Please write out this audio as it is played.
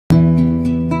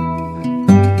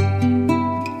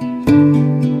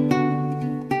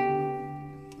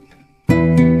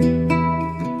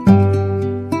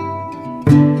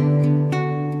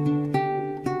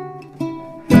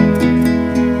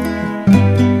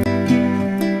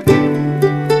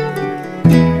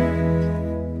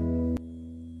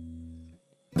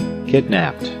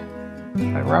Kidnapped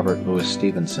by Robert Louis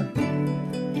Stevenson.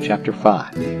 Chapter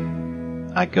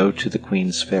 5. I Go to the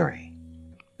Queen's Ferry.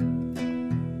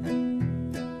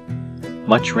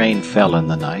 Much rain fell in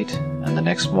the night, and the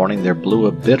next morning there blew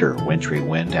a bitter wintry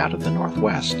wind out of the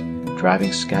northwest,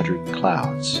 driving scattered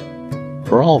clouds.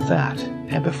 For all that,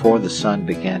 and before the sun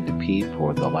began to peep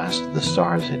or the last of the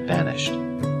stars had vanished,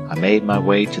 I made my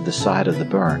way to the side of the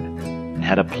burn, and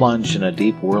had a plunge in a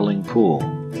deep whirling pool.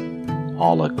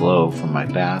 All aglow from my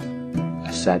bath, I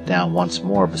sat down once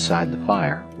more beside the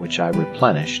fire, which I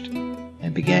replenished,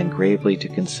 and began gravely to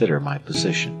consider my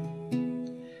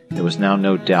position. There was now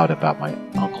no doubt about my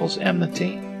uncle's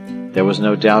enmity. There was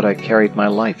no doubt I carried my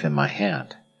life in my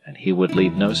hand, and he would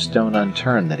leave no stone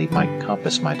unturned that he might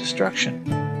compass my destruction.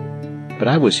 But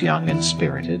I was young and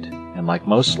spirited, and like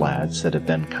most lads that have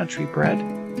been country bred,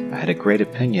 I had a great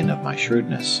opinion of my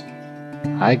shrewdness.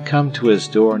 I had come to his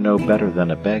door no better than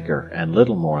a beggar, and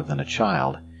little more than a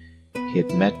child. He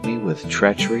had met me with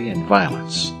treachery and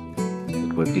violence.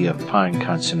 It would be a fine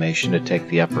consummation to take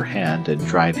the upper hand and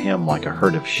drive him like a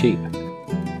herd of sheep.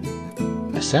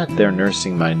 I sat there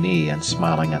nursing my knee and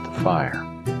smiling at the fire,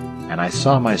 and I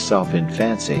saw myself in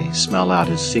fancy smell out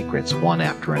his secrets one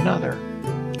after another,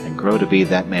 and grow to be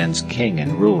that man's king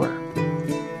and ruler.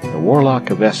 The warlock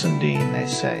of Essendine, they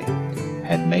say,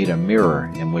 had made a mirror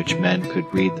in which men could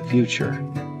read the future.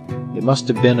 It must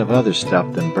have been of other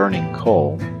stuff than burning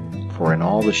coal, for in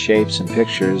all the shapes and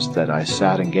pictures that I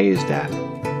sat and gazed at,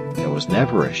 there was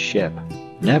never a ship,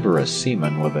 never a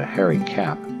seaman with a hairy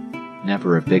cap,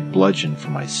 never a big bludgeon for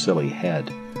my silly head,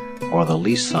 or the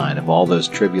least sign of all those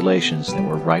tribulations that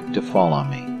were ripe to fall on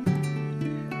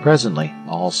me. Presently,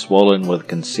 all swollen with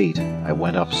conceit, I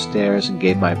went upstairs and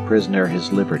gave my prisoner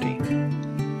his liberty.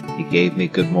 He gave me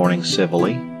good morning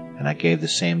civilly, and I gave the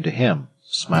same to him,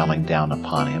 smiling down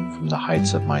upon him from the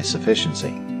heights of my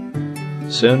sufficiency.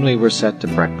 Soon we were set to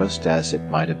breakfast, as it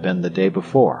might have been the day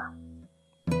before.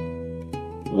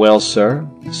 "Well, sir,"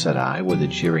 said I, with a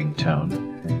jeering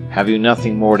tone, "have you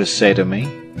nothing more to say to me?"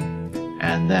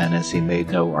 And then, as he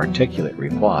made no articulate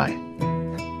reply,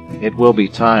 "It will be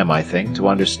time, I think, to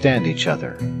understand each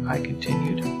other," I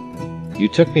continued. "You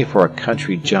took me for a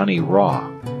country Johnny Raw,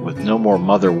 with no more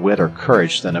mother wit or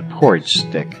courage than a porridge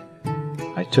stick.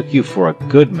 I took you for a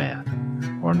good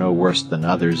man, or no worse than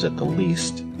others at the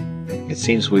least. It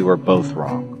seems we were both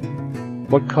wrong.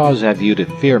 What cause have you to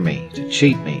fear me, to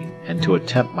cheat me, and to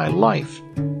attempt my life?"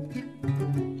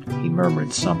 He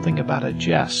murmured something about a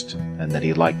jest, and that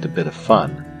he liked a bit of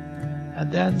fun,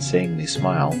 and then, seeing me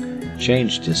smile,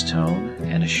 changed his tone,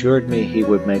 and assured me he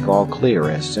would make all clear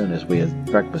as soon as we had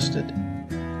breakfasted.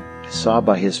 I saw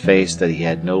by his face that he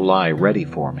had no lie ready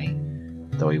for me,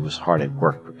 though he was hard at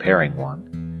work preparing one,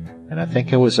 and I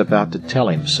think I was about to tell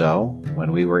him so,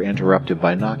 when we were interrupted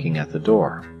by knocking at the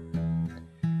door.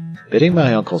 Bidding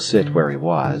my uncle sit where he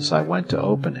was, I went to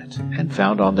open it, and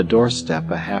found on the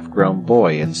doorstep a half-grown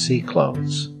boy in sea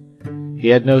clothes. He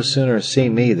had no sooner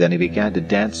seen me than he began to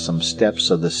dance some steps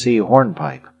of the sea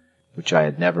hornpipe, which I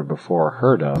had never before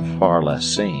heard of, far less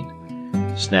seen,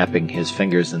 snapping his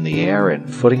fingers in the air and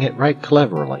footing it right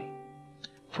cleverly.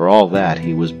 For all that,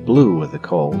 he was blue with the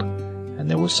cold, and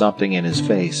there was something in his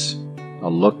face, a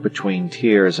look between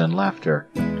tears and laughter,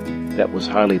 that was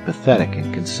highly pathetic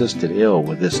and consisted ill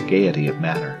with this gaiety of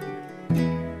manner.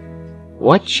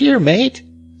 "What cheer, mate?"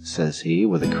 says he,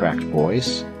 with a cracked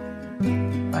voice.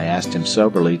 I asked him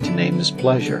soberly to name his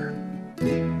pleasure.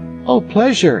 "Oh,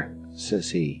 pleasure," says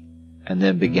he, and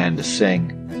then began to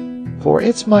sing, "For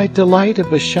it's my delight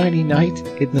of a shiny night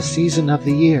in the season of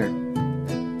the year."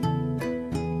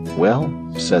 "Well,"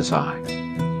 says I,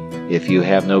 "if you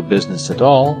have no business at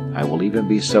all, I will even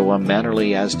be so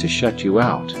unmannerly as to shut you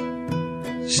out."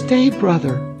 "Stay,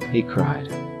 brother," he cried.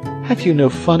 "Have you no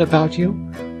fun about you,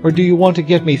 or do you want to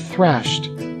get me thrashed?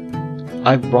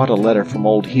 I've brought a letter from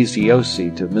old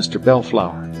Hesiosi to Mr.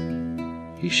 Bellflower."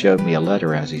 He showed me a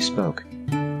letter as he spoke.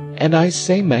 "And I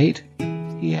say, mate,"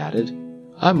 he added,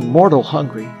 "I'm mortal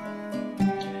hungry."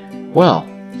 "Well,"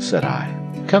 said I,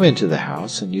 "come into the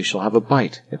house, and you shall have a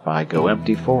bite if I go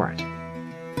empty for it."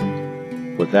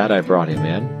 With that I brought him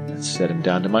in, and set him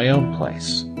down to my own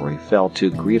place, where he fell to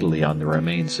greedily on the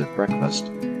remains of breakfast,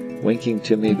 winking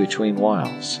to me between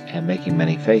whiles, and making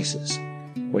many faces,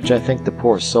 which I think the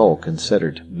poor soul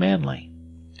considered manly.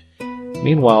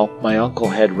 Meanwhile my uncle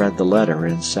had read the letter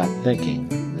and sat thinking.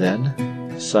 Then,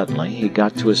 suddenly, he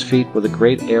got to his feet with a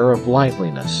great air of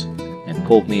liveliness, and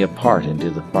pulled me apart into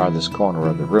the farthest corner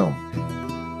of the room.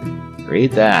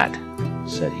 "Read that,"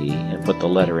 said he, and put the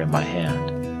letter in my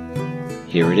hand.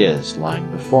 Here it is, lying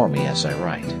before me as I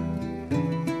write.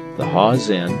 the Hawes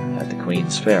Inn at the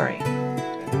Queen's Ferry.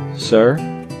 Sir,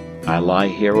 I lie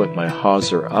here with my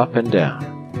hawser up and down,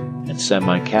 and send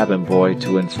my cabin boy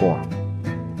to inform.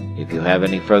 If you have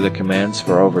any further commands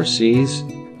for overseas,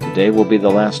 today will be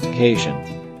the last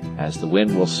occasion, as the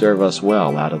wind will serve us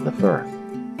well out of the Firth.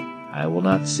 I will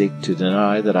not seek to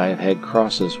deny that I have had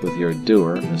crosses with your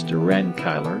doer, Mr.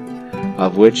 Rankyler,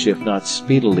 of which, if not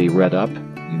speedily read up,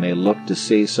 you may look to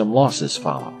see some losses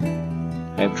follow.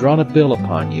 I have drawn a bill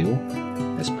upon you,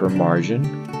 as per margin,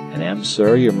 and am,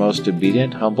 sir, your most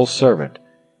obedient humble servant,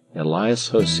 Elias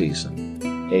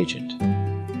Hoseason, agent.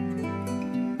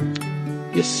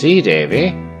 You see,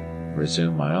 Davie,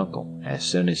 resumed my uncle, as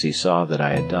soon as he saw that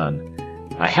I had done,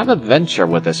 I have a venture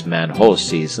with this man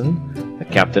Hoseason, the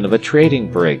captain of a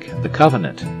trading brig, the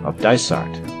Covenant, of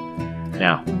Dysart.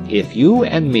 Now, if you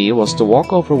and me was to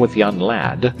walk over with yon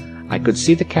lad, I could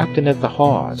see the captain of the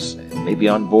Hawes, and maybe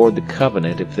on board the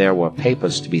Covenant if there were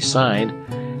papers to be signed,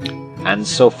 and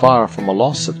so far from a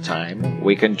loss of time,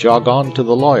 we can jog on to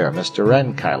the lawyer, Mr.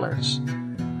 Rankyler's.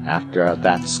 After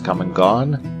that's come and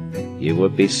gone, you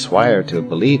would be swire to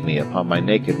believe me upon my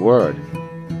naked word.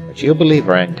 But you believe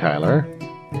Rankyler.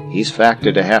 He's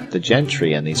factor to half the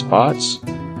gentry in these parts,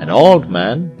 an old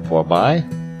man, forby,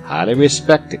 highly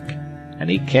respected, and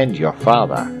he kenned your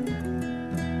father.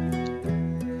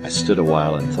 I stood a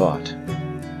while in thought.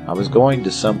 I was going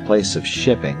to some place of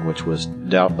shipping which was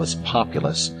doubtless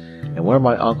populous, and where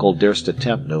my uncle durst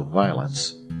attempt no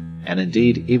violence, and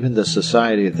indeed even the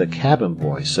society of the cabin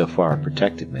boy so far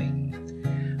protected me.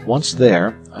 Once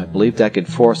there, I believed I could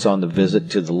force on the visit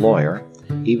to the lawyer,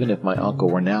 even if my uncle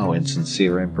were now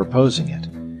insincere in proposing it,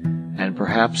 and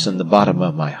perhaps in the bottom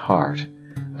of my heart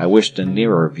I wished a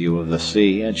nearer view of the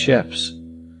sea and ships.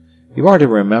 You are to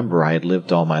remember I had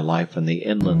lived all my life in the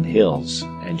inland hills,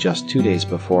 and just 2 days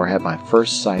before had my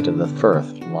first sight of the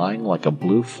Firth lying like a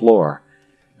blue floor,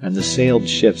 and the sailed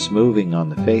ships moving on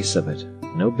the face of it,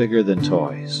 no bigger than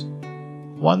toys.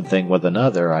 One thing with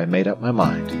another, I made up my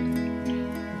mind.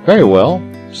 "Very well,"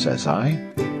 says I,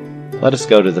 "let us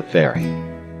go to the ferry."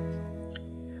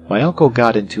 My uncle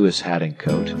got into his hat and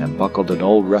coat, and buckled an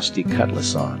old rusty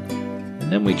cutlass on,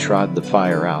 and then we trod the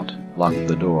fire out, locked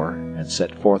the door, and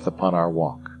set forth upon our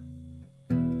walk.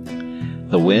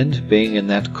 The wind, being in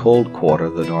that cold quarter,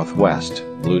 the northwest,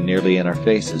 blew nearly in our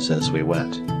faces as we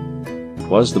went.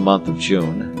 'Twas the month of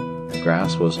June. The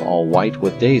grass was all white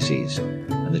with daisies,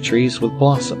 and the trees with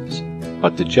blossoms,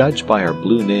 but to judge by our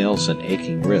blue nails and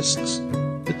aching wrists,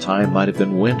 the time might have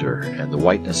been winter and the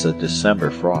whiteness of December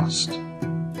frost.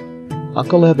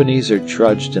 Uncle Ebenezer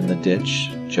trudged in the ditch,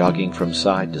 jogging from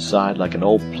side to side like an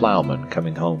old plowman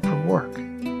coming home from work.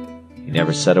 He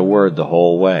never said a word the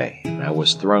whole way, and I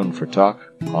was thrown for talk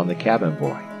on the cabin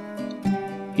boy.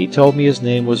 He told me his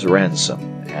name was Ransom,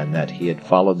 and that he had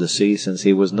followed the sea since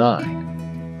he was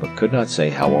 9, but could not say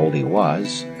how old he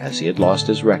was, as he had lost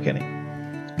his reckoning.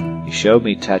 He showed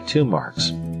me tattoo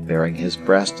marks, bearing his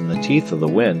breast in the teeth of the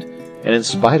wind, and in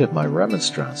spite of my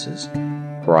remonstrances,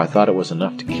 for I thought it was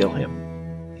enough to kill him,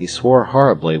 he swore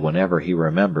horribly whenever he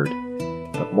remembered,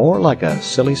 but more like a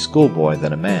silly schoolboy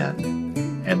than a man,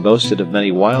 and boasted of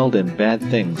many wild and bad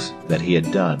things that he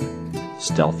had done,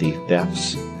 stealthy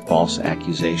thefts, false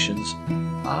accusations,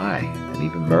 aye, and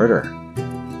even murder,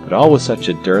 but all with such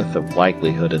a dearth of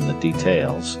likelihood in the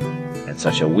details, and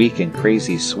such a weak and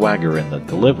crazy swagger in the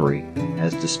delivery,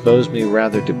 as disposed me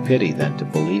rather to pity than to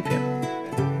believe him.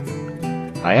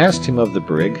 I asked him of the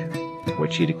brig,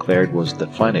 which he declared was the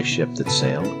finest ship that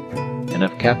sailed, and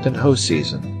of Captain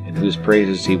Hoseason, in whose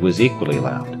praises he was equally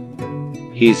loud.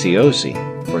 Heseosi,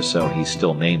 for so he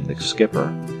still named the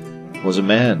skipper, was a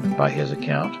man, by his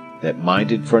account, that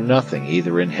minded for nothing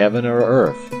either in heaven or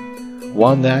earth,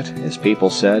 one that, as people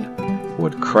said,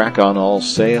 would crack on all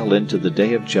sail into the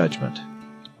day of judgment,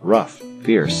 rough,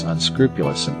 fierce,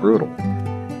 unscrupulous, and brutal.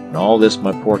 And all this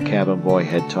my poor cabin boy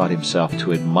had taught himself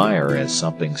to admire as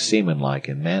something seamanlike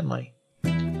and manly.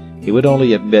 He would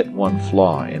only admit one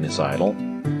flaw in his idol.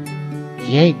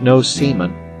 "He ain't no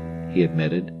seaman," he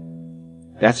admitted.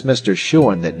 "That's Mr.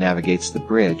 Shuan that navigates the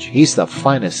bridge. He's the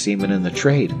finest seaman in the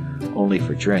trade, only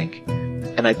for drink.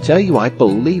 And I tell you I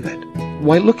believe it.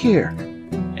 Why, look here."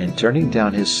 And turning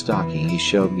down his stocking, he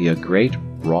showed me a great,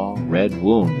 raw, red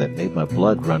wound that made my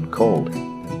blood run cold.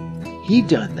 "He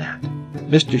done that.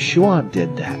 Mr. Shuan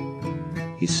did that,"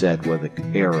 he said with an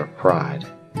air of pride.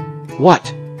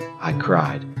 "What?" I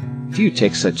cried. "Do you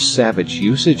take such savage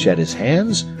usage at his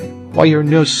hands? Why, you're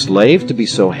no slave to be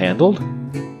so handled."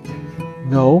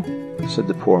 "No," said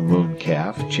the poor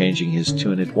moon-calf, changing his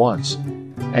tune at once.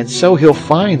 "And so he'll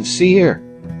find, see here."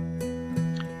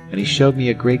 and he showed me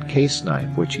a great case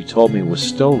knife, which he told me was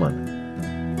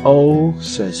stolen. "Oh,"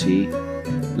 says he,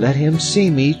 "let him see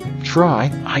me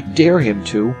try. I dare him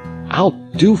to. I'll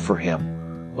do for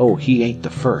him. Oh, he ain't the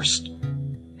first."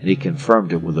 And he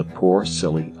confirmed it with a poor,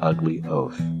 silly, ugly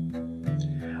oath.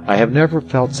 I have never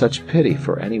felt such pity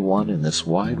for any one in this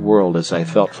wide world as I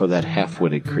felt for that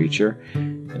half-witted creature,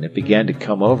 and it began to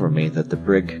come over me that the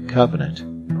brig Covenant,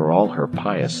 for all her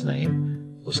pious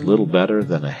name, was little better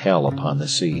than a hell upon the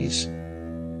seas.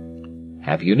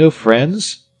 "Have you no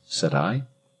friends?" said I.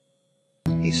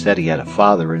 He said he had a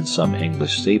father in some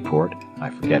English seaport,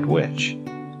 I forget which.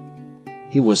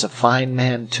 "He was a fine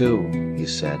man, too," he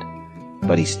said,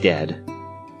 "but he's dead."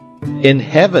 "In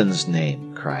heaven's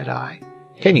name," cried I,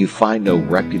 "can you find no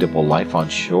reputable life on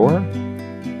shore?"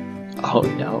 "Oh,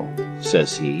 no,"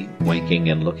 says he, winking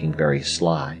and looking very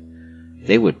sly.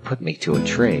 "They would put me to a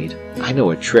trade. I know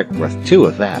a trick worth two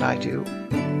of that, I do."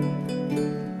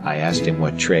 I asked him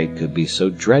what trade could be so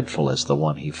dreadful as the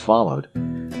one he followed,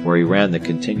 where he ran the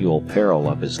continual peril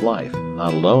of his life,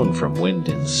 not alone from wind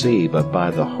and sea, but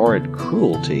by the horrid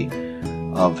cruelty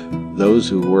of those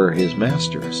who were his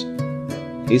masters.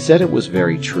 He said it was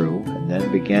very true, and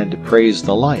then began to praise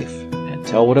the life, and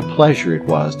tell what a pleasure it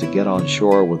was to get on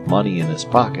shore with money in his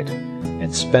pocket,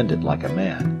 and spend it like a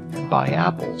man, and buy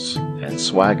apples, and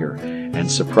swagger, and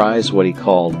surprise what he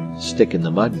called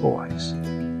stick-in-the-mud boys.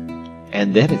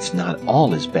 "And then it's not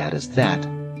all as bad as that,"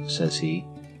 says he.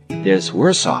 "There's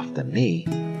worse off than me.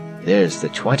 There's the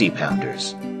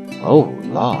 20-pounders. Oh,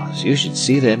 laws, you should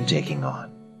see them taking on.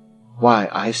 Why,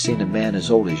 I've seen a man as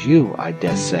old as you, I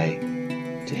dessay."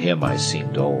 To him I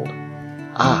seemed old.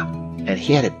 "Ah, and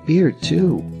he had a beard,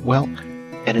 too. Well,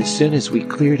 and as soon as we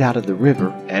cleared out of the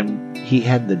river, and he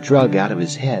had the drug out of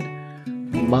his head,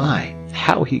 my,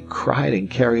 how he cried and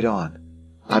carried on.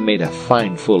 I made a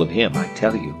fine fool of him, I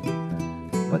tell you.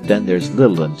 But then there's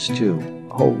little uns, too.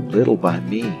 Oh, little by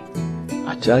me.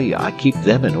 I tell you, I keep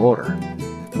them in order.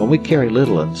 When we carry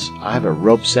little uns, I've a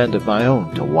rope's end of my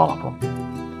own to wallop 'em."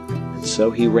 And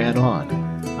so he ran on,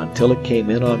 until it came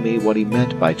in on me what he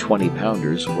meant by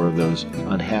 20-pounders were those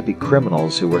unhappy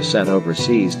criminals who were sent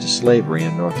overseas to slavery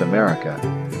in North America,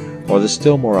 or the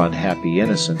still more unhappy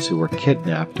innocents who were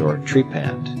kidnapped or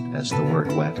trepanned, as the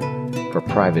word went, for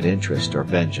private interest or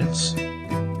vengeance.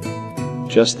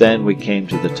 Just then we came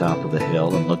to the top of the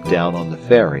hill and looked down on the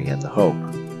Ferry and the Hope.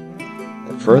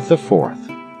 The Firth of Forth,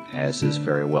 as is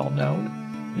very well known,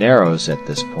 narrows at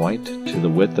this point to the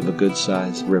width of a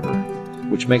good-sized river,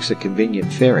 which makes a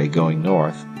convenient ferry going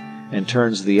north, and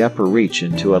turns the upper reach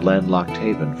into a landlocked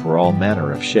haven for all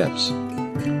manner of ships.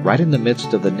 Right in the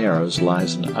midst of the narrows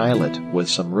lies an islet with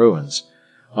some ruins.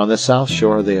 On the south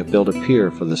shore they have built a pier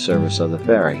for the service of the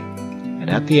ferry, and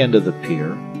at the end of the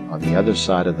pier, on the other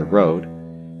side of the road,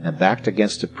 and backed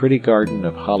against a pretty garden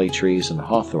of holly trees and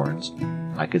hawthorns,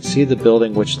 I could see the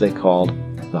building which they called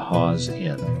the Hawes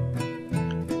Inn.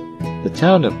 The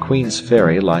town of Queen's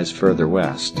Ferry lies further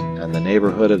west, and the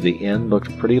neighborhood of the inn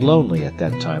looked pretty lonely at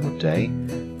that time of day,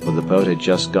 for the boat had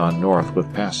just gone north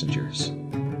with passengers.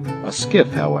 A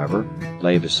skiff, however,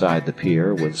 lay beside the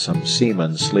pier, with some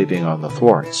seamen sleeping on the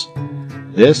thwarts.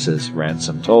 This, as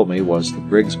Ransom told me, was the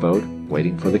brig's boat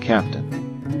waiting for the captain.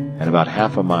 And about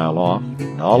half a mile off,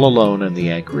 and all alone in the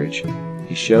anchorage,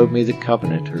 he showed me the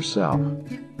Covenant herself.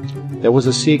 There was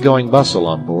a sea-going bustle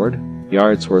on board,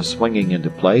 yards were swinging into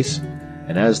place,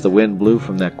 and as the wind blew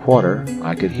from that quarter,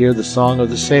 I could hear the song of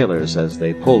the sailors as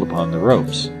they pulled upon the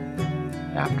ropes.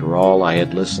 After all I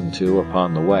had listened to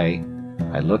upon the way,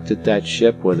 I looked at that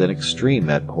ship with an extreme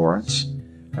abhorrence,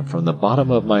 and from the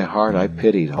bottom of my heart I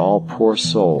pitied all poor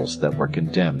souls that were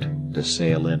condemned to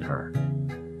sail in her.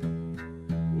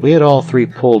 We had all three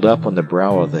pulled up on the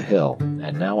brow of the hill,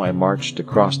 and now I marched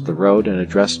across the road and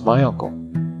addressed my uncle.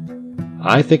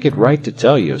 "I think it right to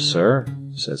tell you, sir,"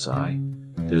 says I,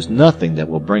 "there's nothing that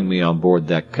will bring me on board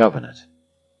that Covenant."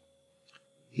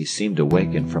 He seemed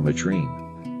awakened from a dream.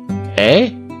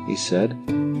 "Eh?" he said.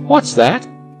 "What's that?"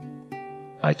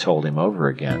 I told him over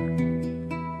again.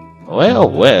 "Well,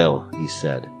 well," he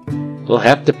said, "we'll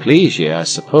have to please ye, I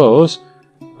suppose.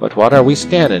 But what are we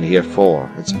standing here for?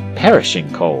 It's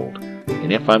perishing cold,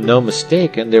 and if I'm no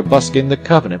mistaken, they're busking the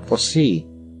Covenant for sea."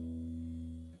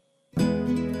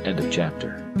 End of chapter.